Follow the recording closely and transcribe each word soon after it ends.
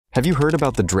Have you heard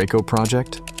about the Draco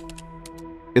project?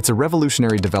 It's a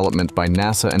revolutionary development by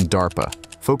NASA and DARPA,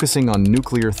 focusing on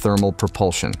nuclear thermal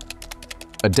propulsion.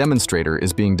 A demonstrator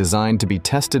is being designed to be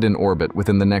tested in orbit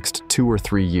within the next 2 or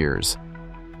 3 years.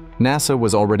 NASA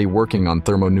was already working on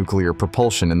thermonuclear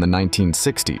propulsion in the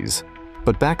 1960s,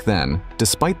 but back then,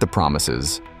 despite the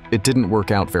promises, it didn't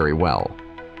work out very well.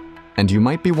 And you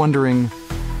might be wondering,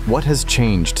 what has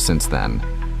changed since then?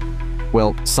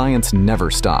 Well, science never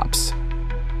stops.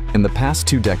 In the past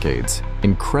 2 decades,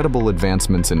 incredible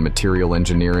advancements in material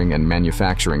engineering and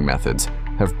manufacturing methods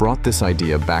have brought this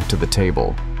idea back to the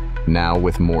table, now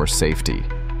with more safety.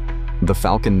 The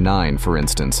Falcon 9, for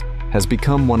instance, has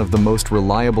become one of the most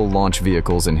reliable launch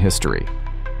vehicles in history.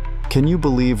 Can you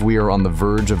believe we are on the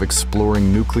verge of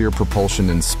exploring nuclear propulsion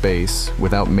in space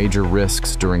without major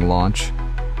risks during launch?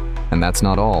 And that's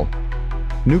not all.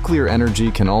 Nuclear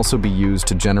energy can also be used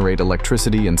to generate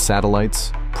electricity in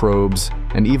satellites, probes,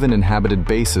 and even inhabited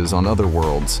bases on other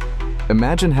worlds.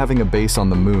 Imagine having a base on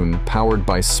the moon powered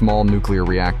by small nuclear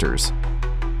reactors.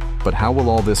 But how will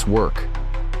all this work?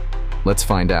 Let's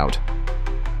find out.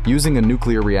 Using a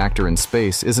nuclear reactor in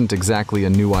space isn't exactly a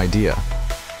new idea.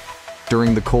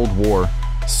 During the Cold War,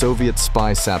 Soviet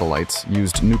spy satellites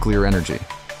used nuclear energy.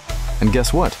 And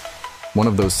guess what? One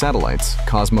of those satellites,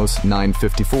 Cosmos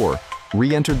 954,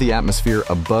 re-entered the atmosphere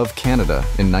above Canada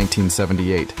in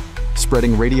 1978,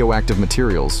 spreading radioactive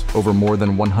materials over more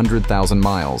than 100,000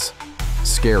 miles.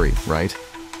 Scary, right?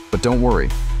 But don't worry.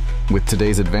 With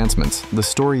today's advancements, the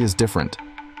story is different.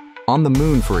 On the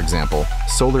moon, for example,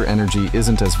 solar energy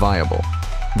isn't as viable.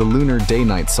 The lunar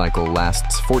day-night cycle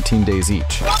lasts 14 days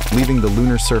each, leaving the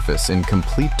lunar surface in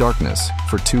complete darkness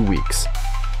for 2 weeks.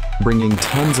 Bringing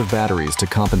tons of batteries to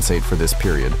compensate for this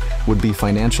period would be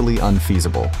financially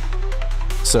unfeasible.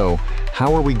 So,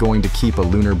 how are we going to keep a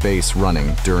lunar base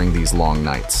running during these long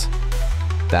nights?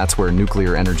 That's where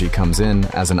nuclear energy comes in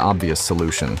as an obvious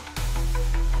solution.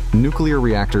 Nuclear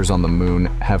reactors on the moon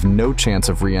have no chance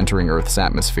of re-entering Earth's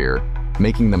atmosphere,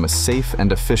 making them a safe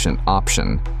and efficient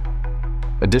option.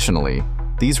 Additionally,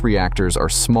 these reactors are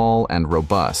small and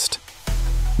robust.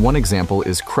 One example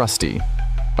is Krusty,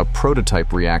 a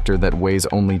prototype reactor that weighs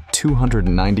only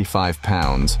 295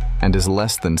 pounds and is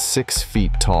less than 6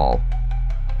 feet tall.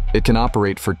 It can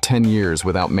operate for 10 years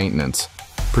without maintenance,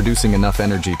 producing enough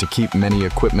energy to keep many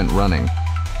equipment running.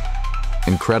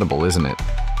 Incredible, isn't it?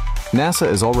 NASA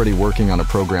is already working on a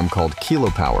program called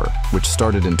Kilopower, which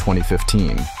started in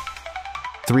 2015.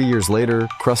 3 years later,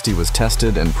 Krusty was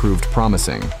tested and proved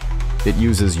promising. It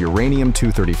uses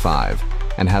uranium-235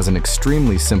 and has an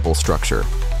extremely simple structure,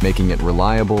 making it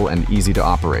reliable and easy to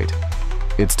operate.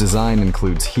 Its design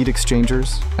includes heat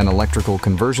exchangers, an electrical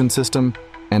conversion system,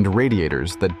 and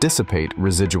radiators that dissipate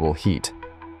residual heat.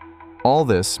 All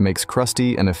this makes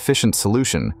Krusty an efficient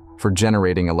solution for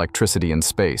generating electricity in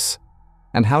space.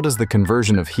 And how does the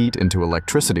conversion of heat into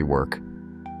electricity work?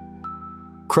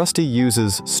 Krusty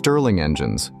uses Stirling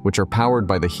engines, which are powered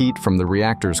by the heat from the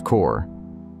reactor's core.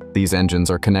 These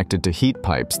engines are connected to heat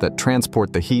pipes that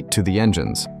transport the heat to the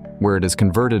engines, where it is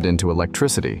converted into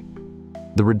electricity.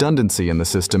 The redundancy in the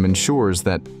system ensures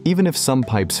that even if some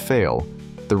pipes fail,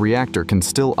 the reactor can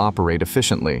still operate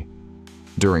efficiently.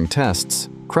 During tests,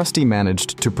 Krusty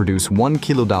managed to produce $1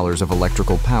 kilo of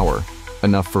electrical power,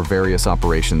 enough for various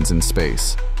operations in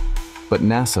space. But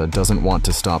NASA doesn't want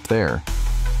to stop there.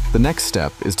 The next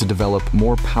step is to develop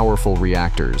more powerful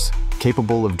reactors,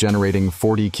 capable of generating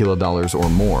 40 kilodolars or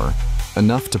more,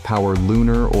 enough to power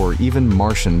lunar or even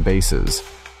Martian bases.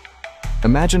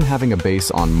 Imagine having a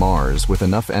base on Mars with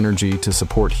enough energy to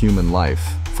support human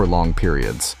life for long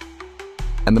periods.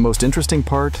 And the most interesting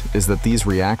part is that these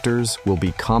reactors will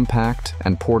be compact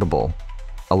and portable,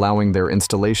 allowing their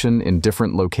installation in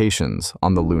different locations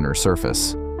on the lunar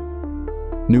surface.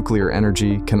 Nuclear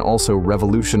energy can also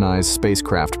revolutionize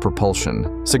spacecraft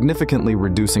propulsion, significantly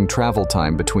reducing travel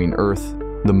time between Earth,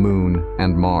 the Moon,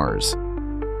 and Mars.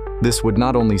 This would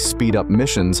not only speed up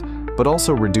missions, but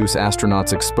also reduce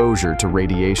astronauts' exposure to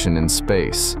radiation in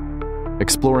space.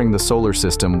 Exploring the solar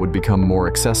system would become more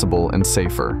accessible and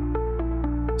safer.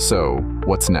 So,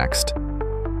 what's next?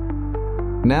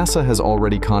 NASA has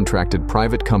already contracted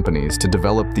private companies to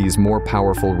develop these more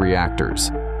powerful reactors.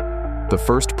 The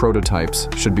first prototypes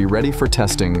should be ready for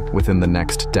testing within the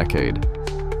next decade.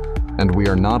 And we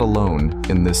are not alone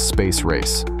in this space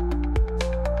race.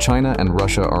 China and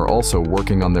Russia are also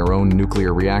working on their own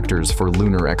nuclear reactors for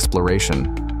lunar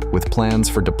exploration, with plans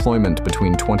for deployment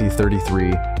between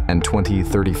 2033 and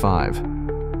 2035.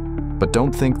 But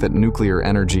don't think that nuclear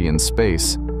energy in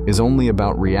space is only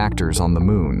about reactors on the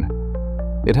moon.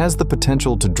 It has the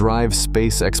potential to drive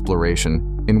space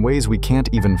exploration in ways we can't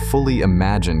even fully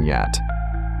imagine yet.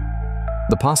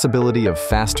 The possibility of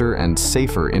faster and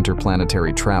safer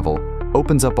interplanetary travel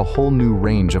opens up a whole new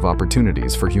range of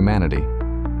opportunities for humanity.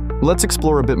 Let's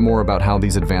explore a bit more about how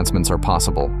these advancements are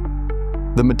possible.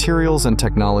 The materials and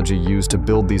technology used to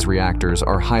build these reactors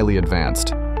are highly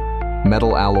advanced.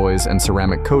 Metal alloys and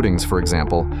ceramic coatings, for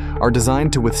example, are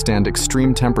designed to withstand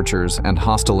extreme temperatures and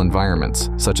hostile environments,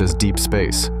 such as deep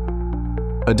space.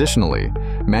 Additionally,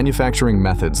 manufacturing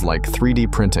methods like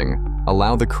 3D printing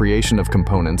allow the creation of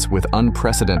components with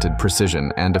unprecedented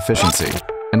precision and efficiency.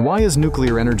 And why is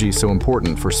nuclear energy so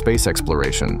important for space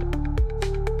exploration?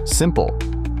 Simple.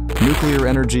 Nuclear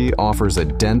energy offers a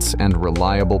dense and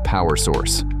reliable power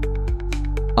source.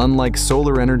 Unlike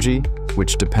solar energy,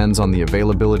 which depends on the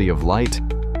availability of light,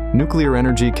 nuclear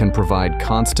energy can provide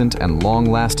constant and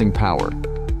long-lasting power,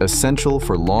 essential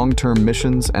for long-term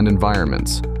missions and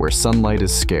environments where sunlight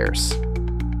is scarce.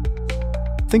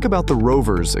 Think about the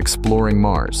rovers exploring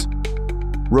Mars.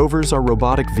 Rovers are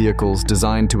robotic vehicles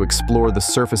designed to explore the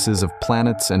surfaces of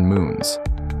planets and moons.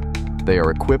 They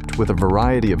are equipped with a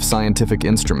variety of scientific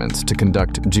instruments to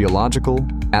conduct geological,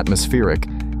 atmospheric,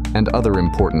 and other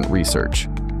important research.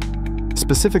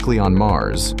 Specifically on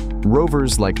Mars,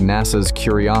 rovers like NASA's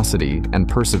Curiosity and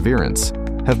Perseverance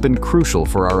have been crucial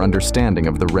for our understanding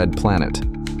of the red planet.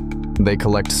 They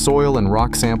collect soil and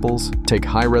rock samples, take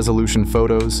high-resolution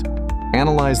photos,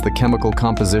 analyze the chemical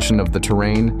composition of the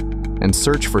terrain, and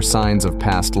search for signs of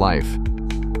past life.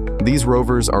 These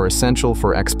rovers are essential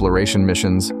for exploration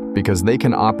missions because they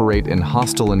can operate in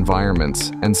hostile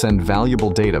environments and send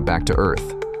valuable data back to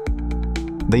Earth.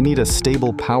 They need a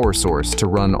stable power source to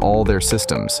run all their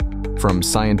systems, from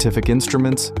scientific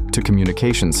instruments to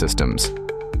communication systems.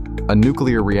 A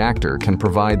nuclear reactor can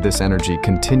provide this energy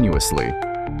continuously,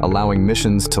 allowing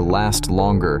missions to last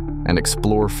longer and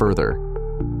explore further.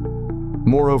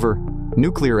 Moreover,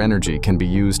 nuclear energy can be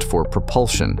used for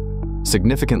propulsion,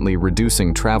 significantly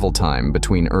reducing travel time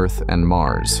between Earth and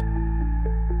Mars.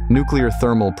 Nuclear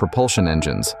thermal propulsion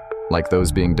engines, like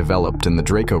those being developed in the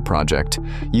Draco project,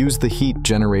 use the heat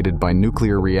generated by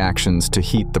nuclear reactions to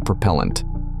heat the propellant.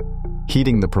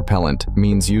 Heating the propellant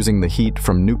means using the heat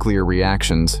from nuclear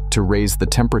reactions to raise the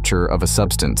temperature of a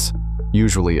substance,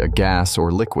 usually a gas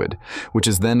or liquid, which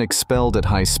is then expelled at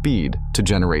high speed to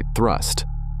generate thrust.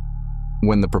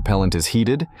 When the propellant is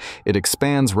heated, it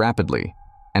expands rapidly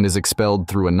and is expelled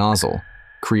through a nozzle,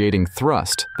 creating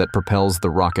thrust that propels the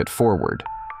rocket forward.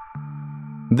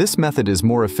 This method is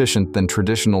more efficient than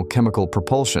traditional chemical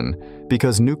propulsion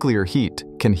because nuclear heat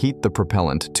can heat the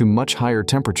propellant to much higher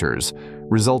temperatures,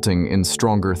 resulting in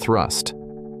stronger thrust.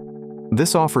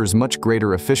 This offers much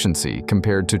greater efficiency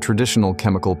compared to traditional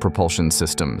chemical propulsion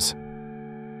systems.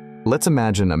 Let's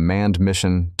imagine a manned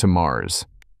mission to Mars.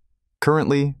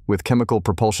 Currently, with chemical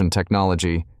propulsion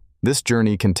technology, this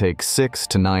journey can take 6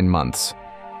 to 9 months.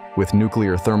 With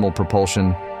nuclear thermal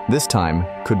propulsion, this time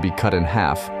could be cut in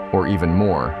half or even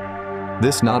more.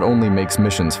 This not only makes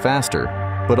missions faster,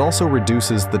 but also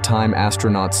reduces the time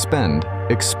astronauts spend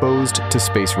exposed to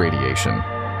space radiation.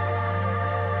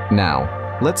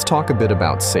 Now, let's talk a bit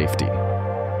about safety.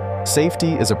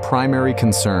 Safety is a primary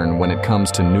concern when it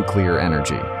comes to nuclear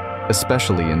energy,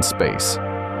 especially in space.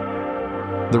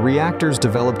 The reactors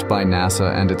developed by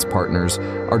NASA and its partners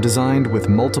are designed with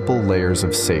multiple layers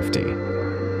of safety.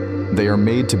 They are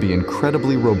made to be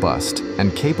incredibly robust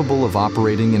and capable of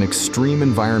operating in extreme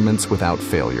environments without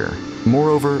failure.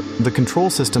 Moreover, the control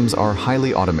systems are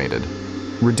highly automated,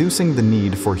 reducing the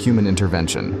need for human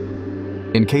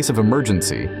intervention. In case of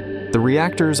emergency, the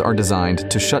reactors are designed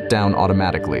to shut down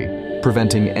automatically,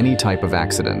 preventing any type of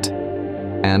accident.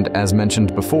 And as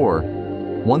mentioned before,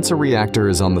 once a reactor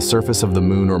is on the surface of the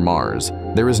Moon or Mars,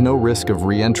 there is no risk of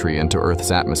re-entry into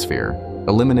Earth's atmosphere,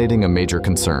 eliminating a major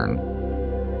concern.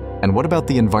 And what about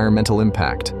the environmental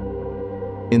impact?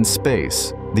 In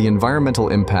space, the environmental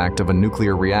impact of a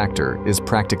nuclear reactor is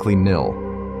practically nil.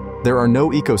 There are no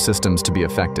ecosystems to be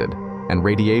affected, and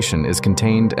radiation is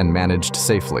contained and managed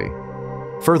safely.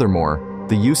 Furthermore,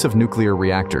 the use of nuclear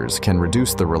reactors can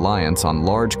reduce the reliance on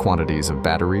large quantities of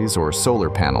batteries or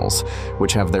solar panels,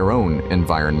 which have their own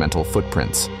environmental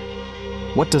footprints.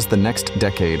 What does the next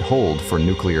decade hold for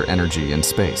nuclear energy in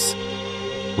space?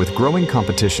 With growing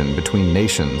competition between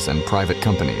nations and private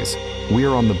companies, we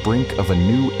are on the brink of a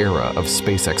new era of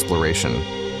space exploration.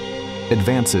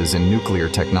 Advances in nuclear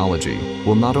technology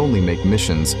will not only make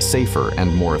missions safer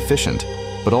and more efficient,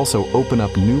 but also open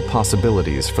up new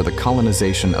possibilities for the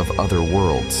colonization of other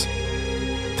worlds.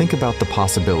 Think about the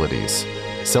possibilities: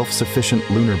 self-sufficient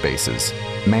lunar bases,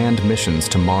 manned missions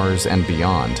to Mars and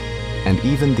beyond, and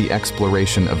even the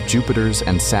exploration of Jupiter's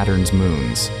and Saturn's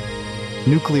moons.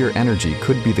 Nuclear energy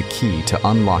could be the key to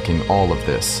unlocking all of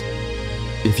this.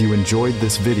 If you enjoyed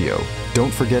this video,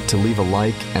 don't forget to leave a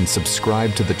like and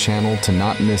subscribe to the channel to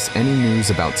not miss any news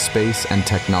about space and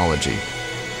technology.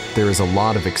 There is a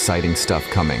lot of exciting stuff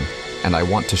coming, and I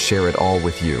want to share it all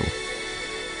with you.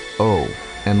 Oh,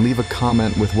 and leave a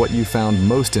comment with what you found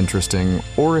most interesting,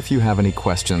 or if you have any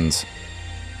questions.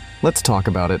 Let's talk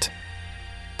about it.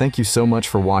 Thank you so much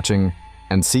for watching,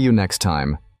 and see you next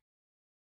time.